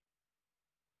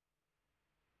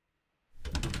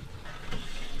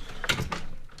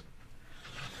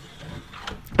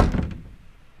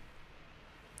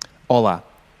Olá,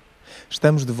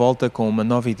 estamos de volta com uma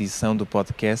nova edição do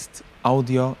podcast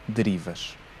Áudio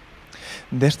Derivas.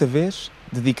 Desta vez,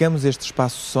 dedicamos este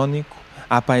espaço sónico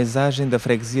à paisagem da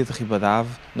freguesia de Riba,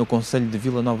 no concelho de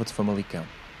Vila Nova de Famalicão.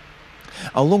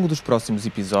 Ao longo dos próximos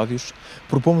episódios,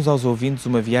 propomos aos ouvintes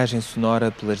uma viagem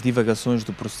sonora pelas divagações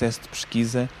do processo de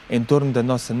pesquisa em torno da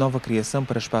nossa nova criação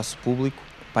para espaço público,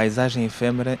 paisagem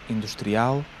efémera,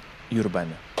 industrial e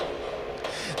urbana.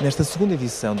 Nesta segunda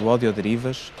edição do Áudio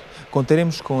Derivas,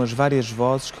 contaremos com as várias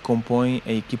vozes que compõem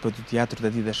a equipa do Teatro da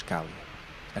Didascália.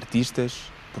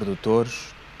 Artistas,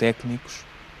 produtores, técnicos,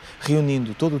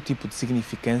 reunindo todo o tipo de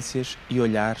significâncias e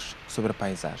olhares sobre a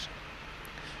paisagem.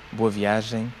 Boa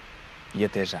viagem e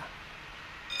até já.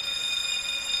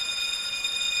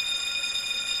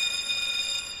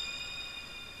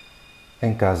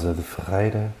 Em casa de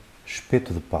Ferreira,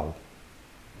 espeto de pau.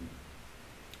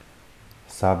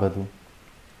 Sábado,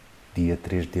 dia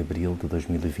 3 de abril de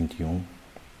 2021,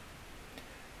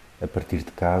 a partir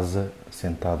de casa,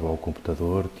 sentado ao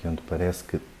computador, que onde parece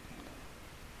que...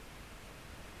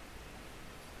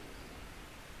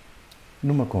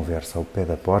 Numa conversa ao pé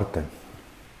da porta,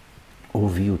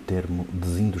 ouvi o termo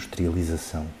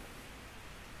desindustrialização.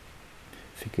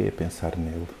 Fiquei a pensar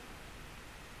nele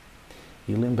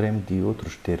e lembrei-me de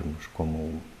outros termos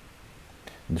como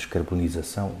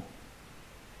descarbonização,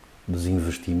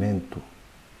 desinvestimento,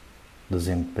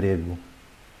 desemprego.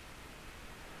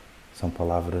 São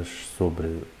palavras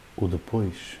sobre o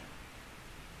depois,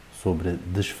 sobre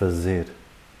desfazer,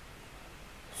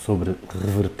 sobre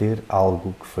reverter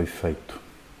algo que foi feito.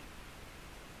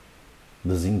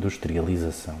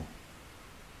 Desindustrialização.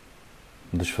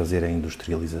 Desfazer a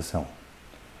industrialização.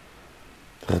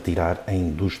 Retirar a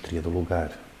indústria do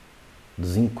lugar.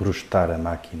 Desencrustar a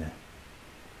máquina.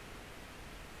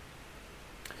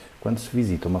 Quando se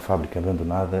visita uma fábrica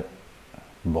abandonada,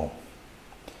 bom,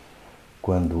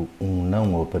 quando um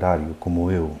não operário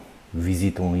como eu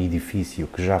visita um edifício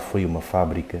que já foi uma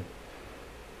fábrica,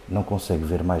 não consegue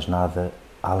ver mais nada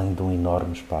além de um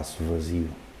enorme espaço vazio.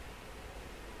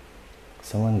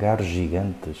 São hangares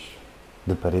gigantes,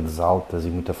 de paredes altas e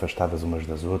muito afastadas umas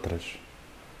das outras,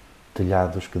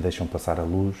 telhados que deixam passar a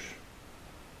luz,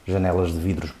 janelas de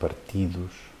vidros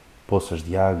partidos, poças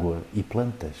de água e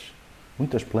plantas,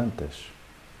 muitas plantas,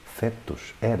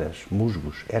 fetos, eras,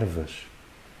 musgos, ervas.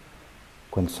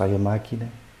 Quando sai a máquina,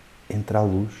 entra a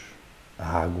luz, a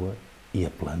água e a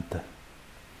planta.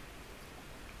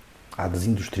 À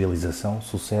desindustrialização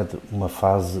sucede uma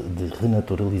fase de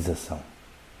renaturalização.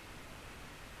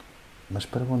 Mas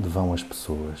para onde vão as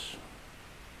pessoas?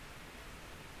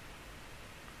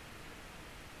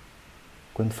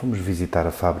 Quando fomos visitar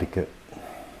a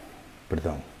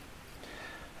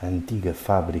antiga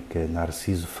fábrica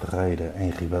Narciso Ferreira,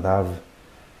 em Riba,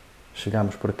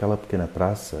 chegámos por aquela pequena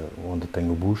praça onde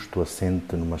tem o busto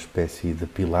assente numa espécie de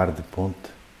pilar de ponte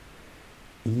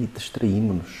e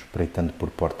distraímos-nos espreitando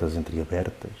por portas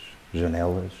entreabertas,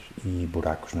 janelas e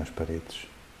buracos nas paredes.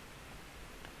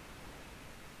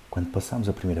 Quando passámos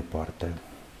a primeira porta,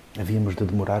 havíamos de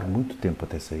demorar muito tempo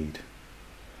até sair.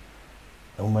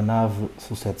 A uma nave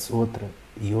sucede-se outra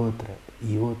e outra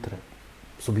e outra.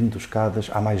 Subindo escadas,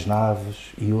 há mais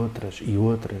naves e outras e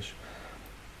outras.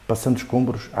 Passando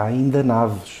escombros, há ainda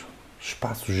naves,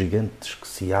 espaços gigantes que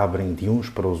se abrem de uns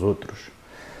para os outros.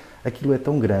 Aquilo é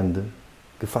tão grande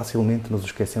que facilmente nos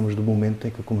esquecemos do momento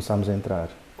em que começamos a entrar,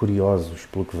 curiosos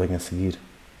pelo que vem a seguir.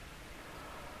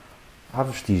 Há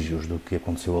vestígios do que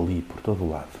aconteceu ali por todo o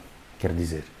lado. Quer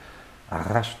dizer, há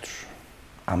rastros,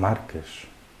 há marcas,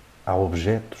 há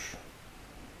objetos.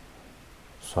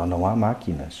 Só não há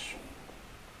máquinas.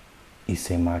 E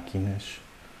sem máquinas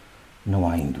não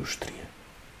há indústria.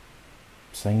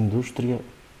 Sem indústria,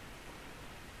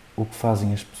 o que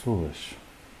fazem as pessoas?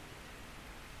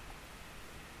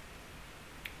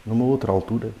 Numa outra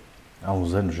altura, há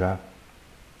uns anos já,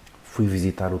 fui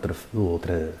visitar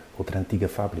outra antiga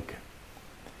fábrica.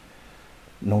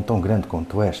 Não tão grande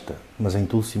quanto esta, mas em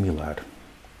tudo similar.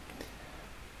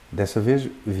 Dessa vez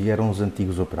vieram os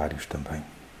antigos operários também.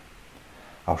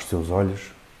 Aos seus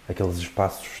olhos, aqueles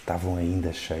espaços estavam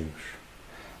ainda cheios.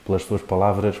 Pelas suas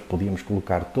palavras, podíamos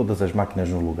colocar todas as máquinas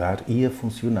no lugar e a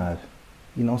funcionar.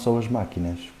 E não só as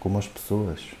máquinas, como as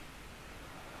pessoas.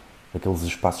 Aqueles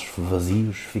espaços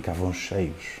vazios ficavam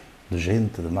cheios de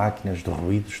gente, de máquinas, de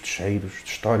ruídos, de cheiros,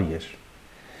 de histórias.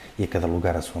 E a cada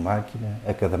lugar a sua máquina,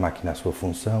 a cada máquina a sua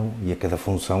função e a cada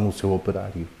função o seu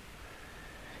operário.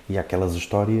 E aquelas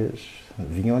histórias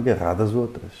vinham agarradas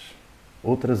outras.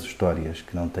 Outras histórias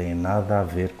que não têm nada a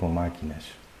ver com máquinas.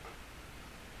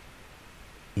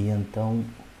 E então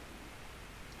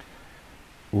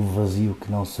o vazio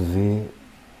que não se vê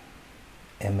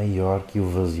é maior que o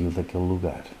vazio daquele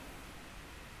lugar.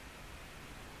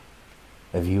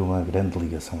 Havia uma grande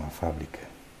ligação à fábrica.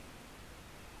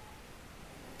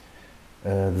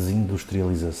 A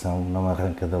desindustrialização não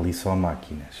arranca dali só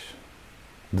máquinas,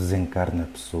 desencarna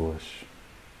pessoas.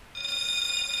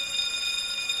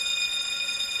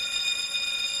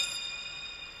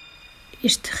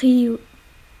 Este rio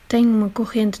tem uma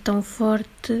corrente tão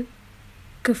forte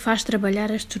que faz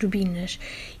trabalhar as turbinas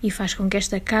e faz com que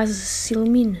esta casa se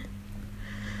ilumine.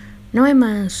 Não é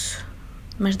manso,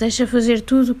 mas deixa fazer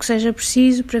tudo o que seja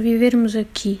preciso para vivermos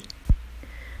aqui.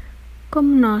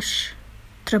 Como nós,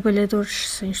 trabalhadores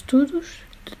sem estudos,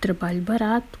 de trabalho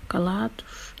barato,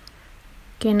 calados,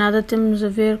 que em nada temos a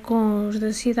ver com os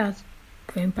da cidade,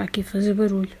 que vêm para aqui fazer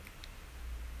barulho.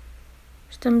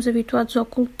 Estamos habituados ao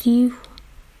cultivo,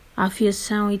 à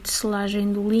afiação e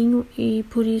tecelagem do linho e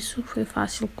por isso foi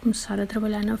fácil começar a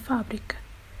trabalhar na fábrica.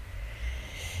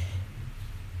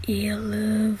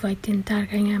 Ele vai tentar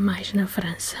ganhar mais na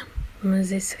França,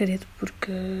 mas é segredo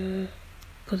porque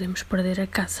podemos perder a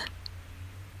casa.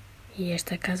 E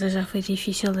esta casa já foi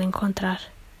difícil de encontrar,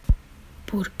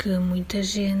 porque muita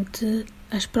gente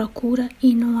as procura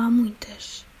e não há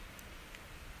muitas.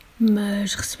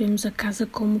 Mas recebemos a casa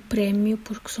como prémio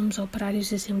porque somos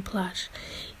operários exemplares.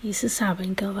 E se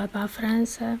sabem que ele vai para a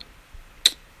França,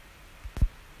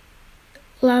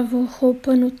 lavo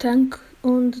roupa no tanque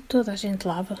onde toda a gente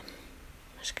lava.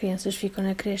 As crianças ficam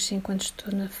na creche enquanto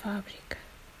estou na fábrica.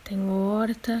 Tenho a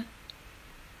horta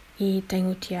e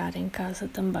tenho o tiara em casa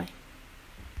também.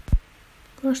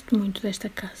 Gosto muito desta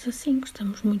casa, sim,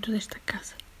 gostamos muito desta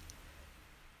casa.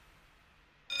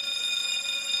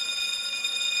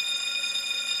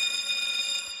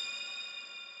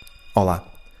 Olá,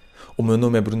 o meu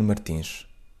nome é Bruno Martins.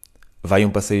 Vai um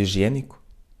passeio higiênico?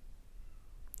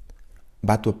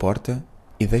 Bato a porta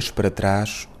e deixo para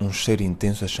trás um cheiro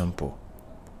intenso a shampoo.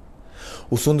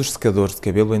 O som dos secadores de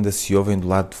cabelo ainda se ouvem do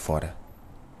lado de fora.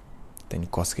 Tenho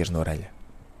cócegas na orelha.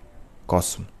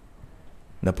 Coço-me.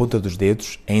 Na ponta dos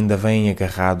dedos ainda vêm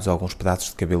agarrados alguns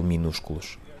pedaços de cabelo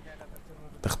minúsculos.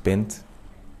 De repente,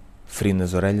 frio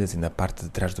nas orelhas e na parte de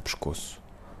trás do pescoço.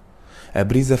 A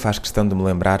brisa faz questão de me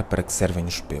lembrar para que servem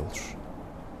os pelos.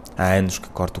 Há anos que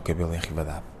corto o cabelo em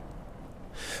Riba.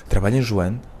 Trabalho em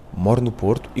Joane, moro no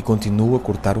Porto e continuo a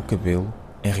cortar o cabelo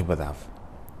em Riba.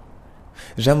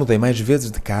 Já mudei mais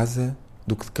vezes de casa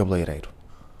do que de cabeleireiro.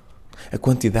 A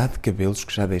quantidade de cabelos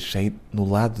que já deixei no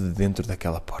lado de dentro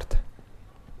daquela porta.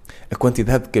 A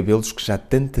quantidade de cabelos que já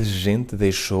tanta gente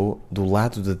deixou do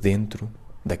lado de dentro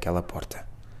daquela porta.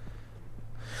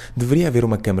 Deveria haver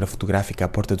uma câmara fotográfica à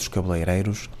porta dos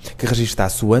cabeleireiros que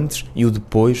registasse o antes e o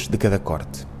depois de cada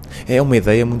corte. É uma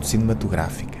ideia muito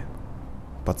cinematográfica.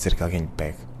 Pode ser que alguém lhe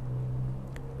pegue.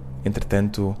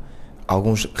 Entretanto,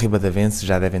 alguns ribadavenses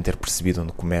já devem ter percebido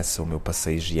onde começa o meu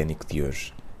passeio higiênico de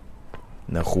hoje.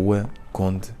 Na rua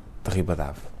Conde de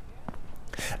Riba.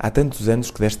 Há tantos anos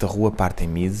que desta rua partem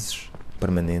mises,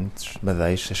 permanentes,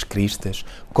 madeixas, cristas,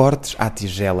 cortes à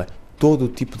tigela, todo o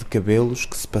tipo de cabelos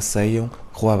que se passeiam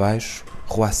rua abaixo,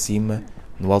 rua acima,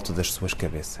 no alto das suas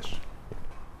cabeças.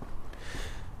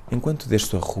 Enquanto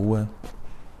desço a rua,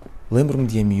 lembro-me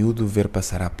de a miúdo ver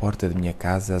passar à porta de minha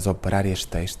casa as operárias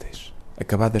têxteis,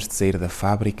 acabadas de sair da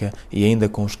fábrica e ainda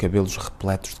com os cabelos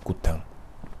repletos de cotão.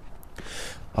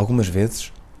 Algumas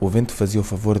vezes, o vento fazia o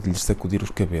favor de lhes sacudir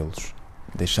os cabelos,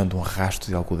 deixando um rasto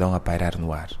de algodão a pairar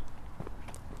no ar.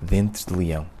 Dentes de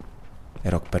leão.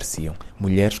 Era o que pareciam.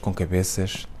 Mulheres com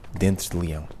cabeças, dentes de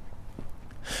leão.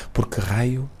 Por que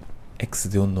raio é que se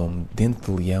deu o nome dente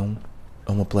de leão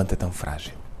a uma planta tão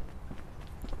frágil?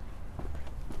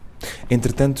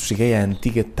 Entretanto, cheguei à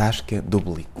antiga tasca do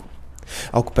oblíquo.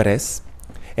 Ao que parece,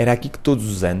 era aqui que todos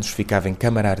os anos ficava em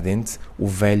câmara ardente o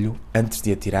velho antes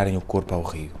de atirarem o corpo ao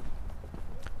rio.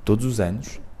 Todos os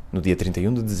anos, no dia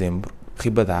 31 de dezembro,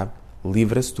 Riba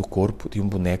livra-se do corpo de um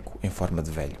boneco em forma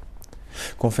de velho.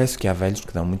 Confesso que há velhos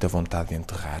que dão muita vontade de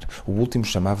enterrar. O último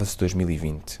chamava-se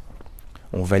 2020.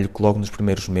 Um velho que logo nos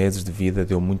primeiros meses de vida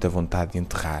deu muita vontade de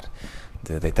enterrar,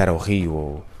 de deitar ao rio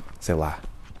ou, sei lá,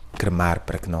 cremar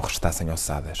para que não restassem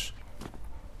ossadas.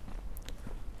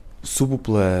 Subo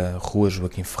pela rua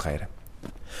Joaquim Ferreira.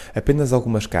 Apenas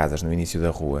algumas casas no início da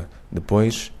rua,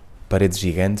 depois paredes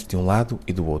gigantes de um lado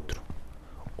e do outro.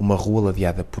 Uma rua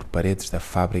ladeada por paredes da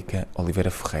fábrica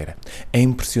Oliveira Ferreira. É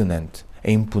impressionante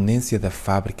a imponência da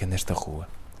fábrica nesta rua.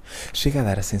 Chega a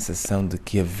dar a sensação de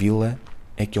que a vila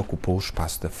é que ocupou o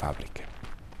espaço da fábrica.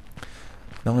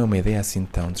 Não é uma ideia assim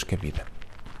tão descabida.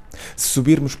 Se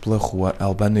subirmos pela rua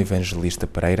Albano Evangelista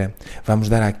Pereira, vamos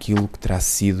dar àquilo que terá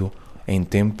sido, em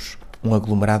tempos, um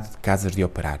aglomerado de casas de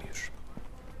operários.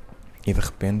 E de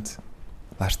repente,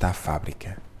 lá está a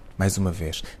fábrica, mais uma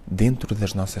vez, dentro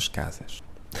das nossas casas,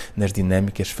 nas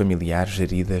dinâmicas familiares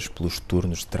geridas pelos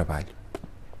turnos de trabalho.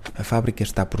 A fábrica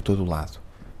está por todo o lado,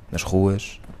 nas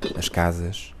ruas, nas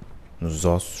casas, nos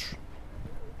ossos.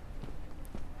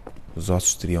 Os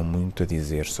ossos teriam muito a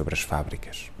dizer sobre as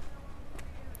fábricas.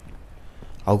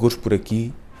 Algures por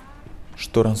aqui,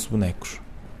 estouram-se bonecos.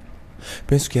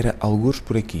 Penso que era algures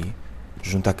por aqui,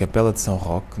 junto à capela de São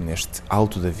Roque, neste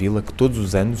alto da vila, que todos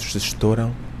os anos se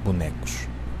estouram bonecos.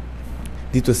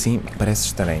 Dito assim, parece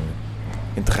estranho.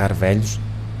 Enterrar velhos,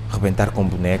 rebentar com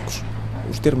bonecos,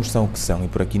 os termos são o que são e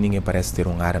por aqui ninguém parece ter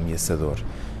um ar ameaçador.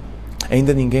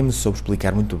 Ainda ninguém me soube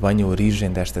explicar muito bem a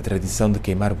origem desta tradição de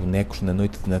queimar bonecos na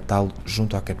noite de Natal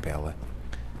junto à capela.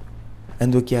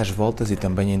 Ando aqui às voltas e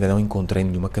também ainda não encontrei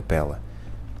nenhuma capela.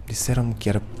 Disseram-me que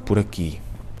era por aqui.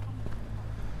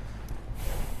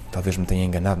 Talvez me tenha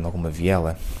enganado em alguma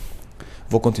viela.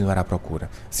 Vou continuar à procura.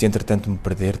 Se entretanto me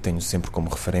perder, tenho sempre como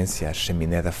referência a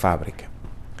chaminé da fábrica.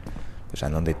 Já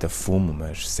não deita fumo,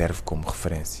 mas serve como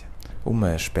referência.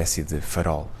 Uma espécie de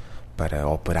farol para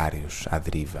operários à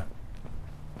deriva.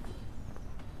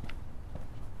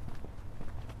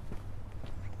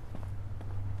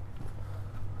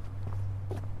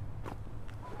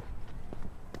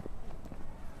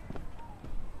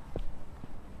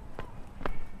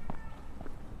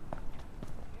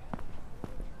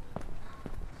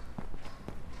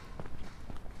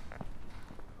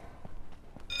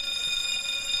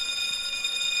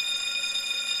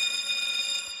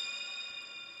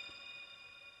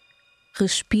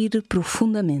 Respire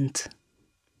profundamente.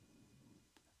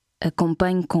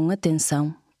 Acompanhe com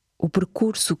atenção o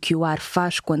percurso que o ar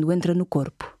faz quando entra no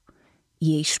corpo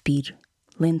e expire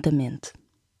lentamente.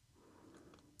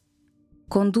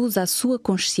 Conduza a sua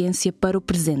consciência para o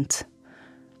presente,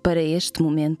 para este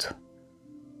momento,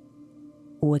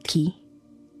 o aqui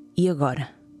e agora.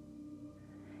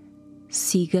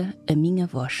 Siga a minha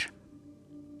voz.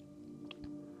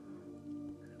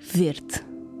 Verde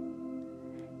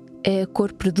é a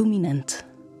cor predominante.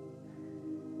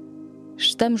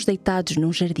 Estamos deitados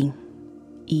num jardim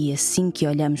e, assim que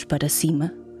olhamos para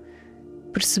cima,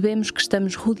 percebemos que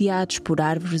estamos rodeados por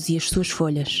árvores e as suas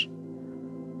folhas.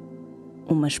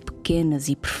 Umas pequenas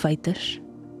e perfeitas,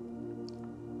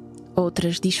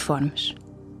 outras disformes.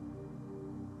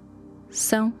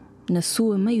 São, na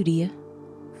sua maioria,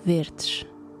 verdes.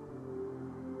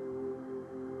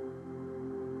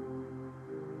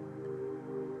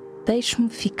 Deixo-me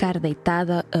ficar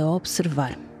deitada a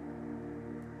observar.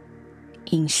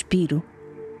 Inspiro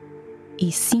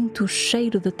e sinto o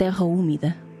cheiro da terra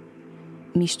úmida,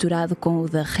 misturado com o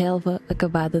da relva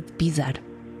acabada de pisar.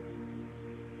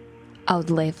 Ao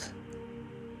de leve,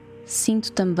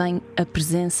 sinto também a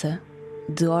presença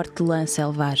de hortelã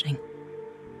selvagem.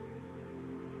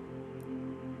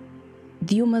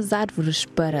 De umas árvores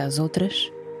para as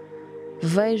outras,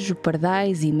 vejo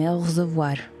pardais e melros a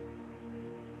voar.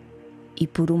 E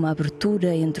por uma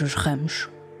abertura entre os ramos,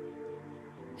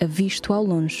 avisto ao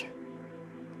longe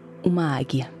uma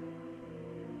águia.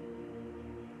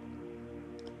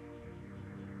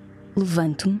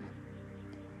 Levanto-me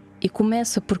e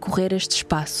começo a percorrer este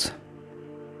espaço.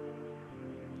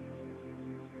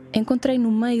 Encontrei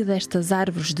no meio destas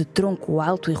árvores de tronco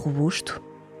alto e robusto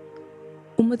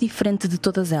uma diferente de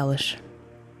todas elas.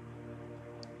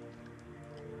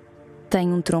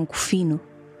 Tem um tronco fino,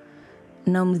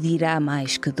 não medirá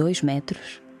mais que 2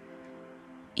 metros,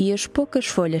 e as poucas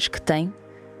folhas que tem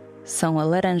são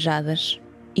alaranjadas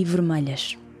e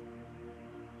vermelhas.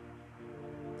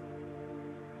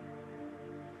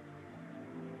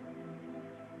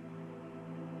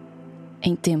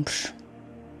 Em tempos,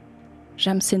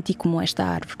 já me senti como esta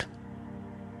árvore.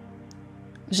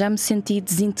 Já me senti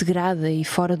desintegrada e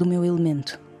fora do meu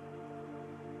elemento.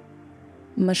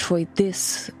 Mas foi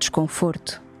desse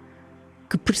desconforto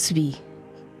que percebi: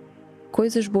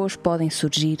 coisas boas podem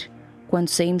surgir quando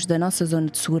saímos da nossa zona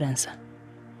de segurança.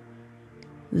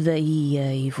 Daí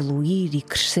a evoluir e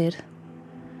crescer,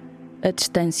 a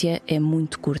distância é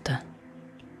muito curta.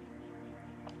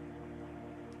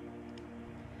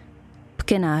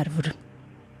 Pequena árvore,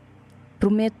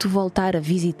 prometo voltar a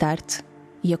visitar-te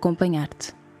e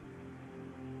acompanhar-te.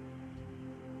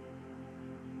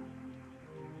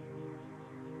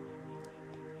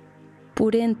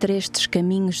 Por entre estes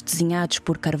caminhos desenhados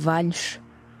por carvalhos,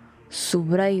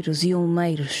 sobreiros e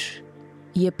olmeiros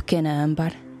e a pequena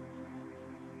âmbar,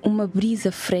 uma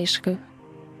brisa fresca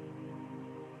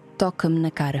toca-me na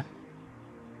cara.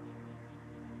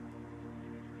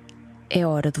 É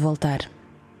hora de voltar.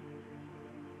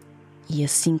 E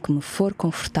assim que me for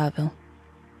confortável,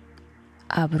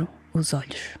 abro os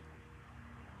olhos.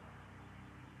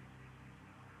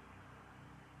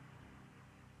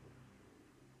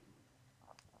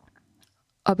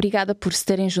 Obrigada por se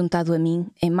terem juntado a mim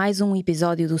em mais um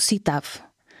episódio do CITAV,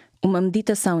 uma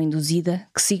meditação induzida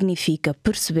que significa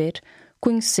perceber,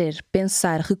 conhecer,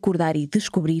 pensar, recordar e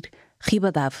descobrir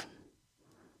Riba.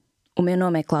 O meu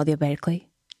nome é Cláudia Berkeley.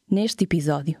 Neste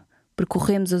episódio,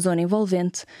 percorremos a zona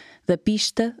envolvente da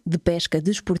pista de pesca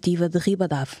desportiva de Riba.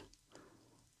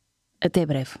 Até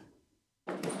breve.